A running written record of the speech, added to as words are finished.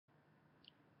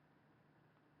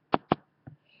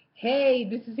Hey,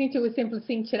 this is Cynthia with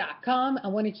SimplyCynthia.com. I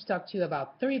wanted to talk to you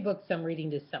about three books I'm reading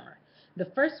this summer. The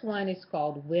first one is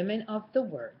called Women of the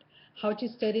Word: How to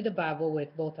Study the Bible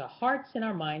with Both Our Hearts and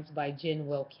Our Minds by Jen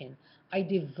Wilkin. I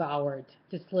devoured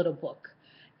this little book.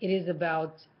 It is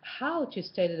about how to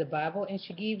study the Bible, and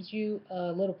she gives you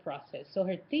a little process. So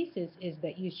her thesis is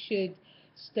that you should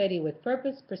study with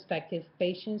purpose, perspective,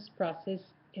 patience, process,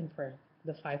 and prayer,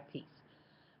 the 5 P's.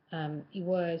 It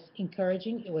was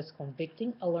encouraging, it was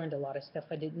convicting. I learned a lot of stuff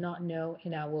I did not know,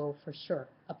 and I will for sure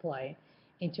apply it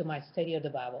into my study of the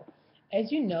Bible.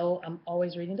 As you know, I'm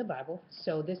always reading the Bible.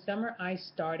 So this summer I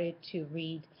started to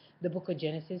read the book of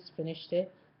Genesis, finished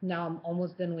it. Now I'm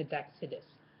almost done with Exodus.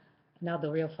 Now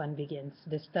the real fun begins.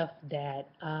 The stuff that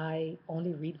I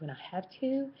only read when I have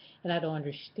to and I don't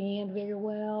understand very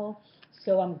well.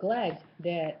 So I'm glad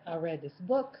that I read this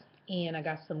book and I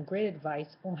got some great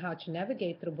advice on how to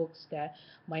navigate through books that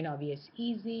might not be as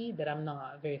easy, that I'm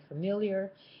not very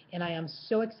familiar. And I am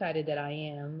so excited that I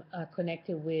am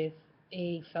connected with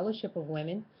a fellowship of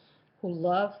women who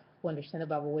love, who understand the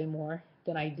Bible way more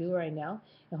than I do right now,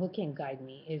 and who can guide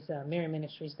me. Is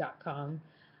maryministries.com.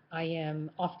 I am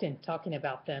often talking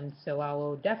about them, so I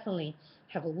will definitely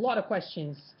have a lot of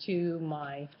questions to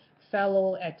my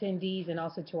fellow attendees and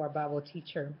also to our Bible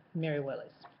teacher, Mary Willis.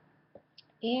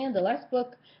 And the last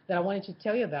book that I wanted to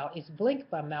tell you about is Blink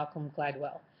by Malcolm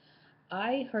Gladwell.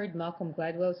 I heard Malcolm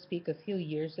Gladwell speak a few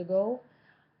years ago,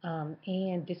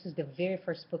 and this is the very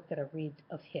first book that I read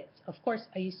of his. Of course,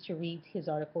 I used to read his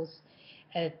articles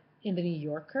in the New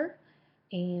Yorker,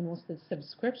 and once the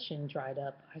subscription dried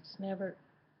up, I just never,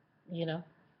 you know,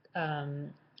 um,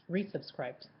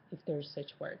 resubscribed, if there's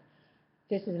such word.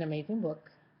 This is an amazing book.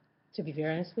 To be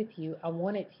very honest with you, I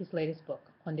wanted his latest book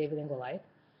on David and Goliath.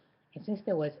 And since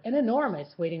there was an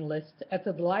enormous waiting list at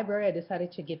the library, I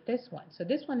decided to get this one. So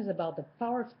this one is about the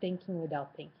power of thinking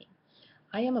without thinking.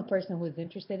 I am a person who is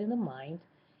interested in the mind,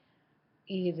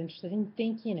 is interested in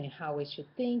thinking and how we should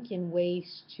think in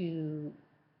ways to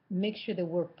make sure that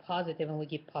we're positive and we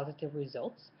get positive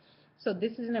results. So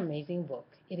this is an amazing book.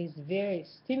 It is very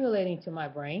stimulating to my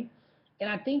brain, and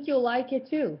I think you'll like it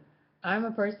too. I'm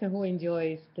a person who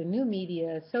enjoys the new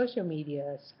media, social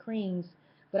media, screens,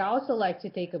 but I also like to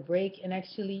take a break and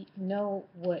actually know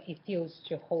what it feels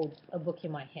to hold a book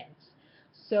in my hands.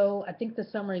 So I think the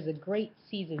summer is a great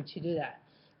season to do that,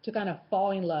 to kind of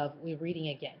fall in love with reading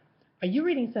again. Are you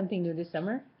reading something new this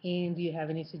summer? And do you have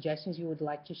any suggestions you would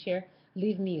like to share?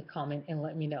 Leave me a comment and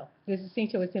let me know. This is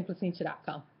Cynthia with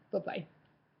SimplyCynthia.com. Bye-bye.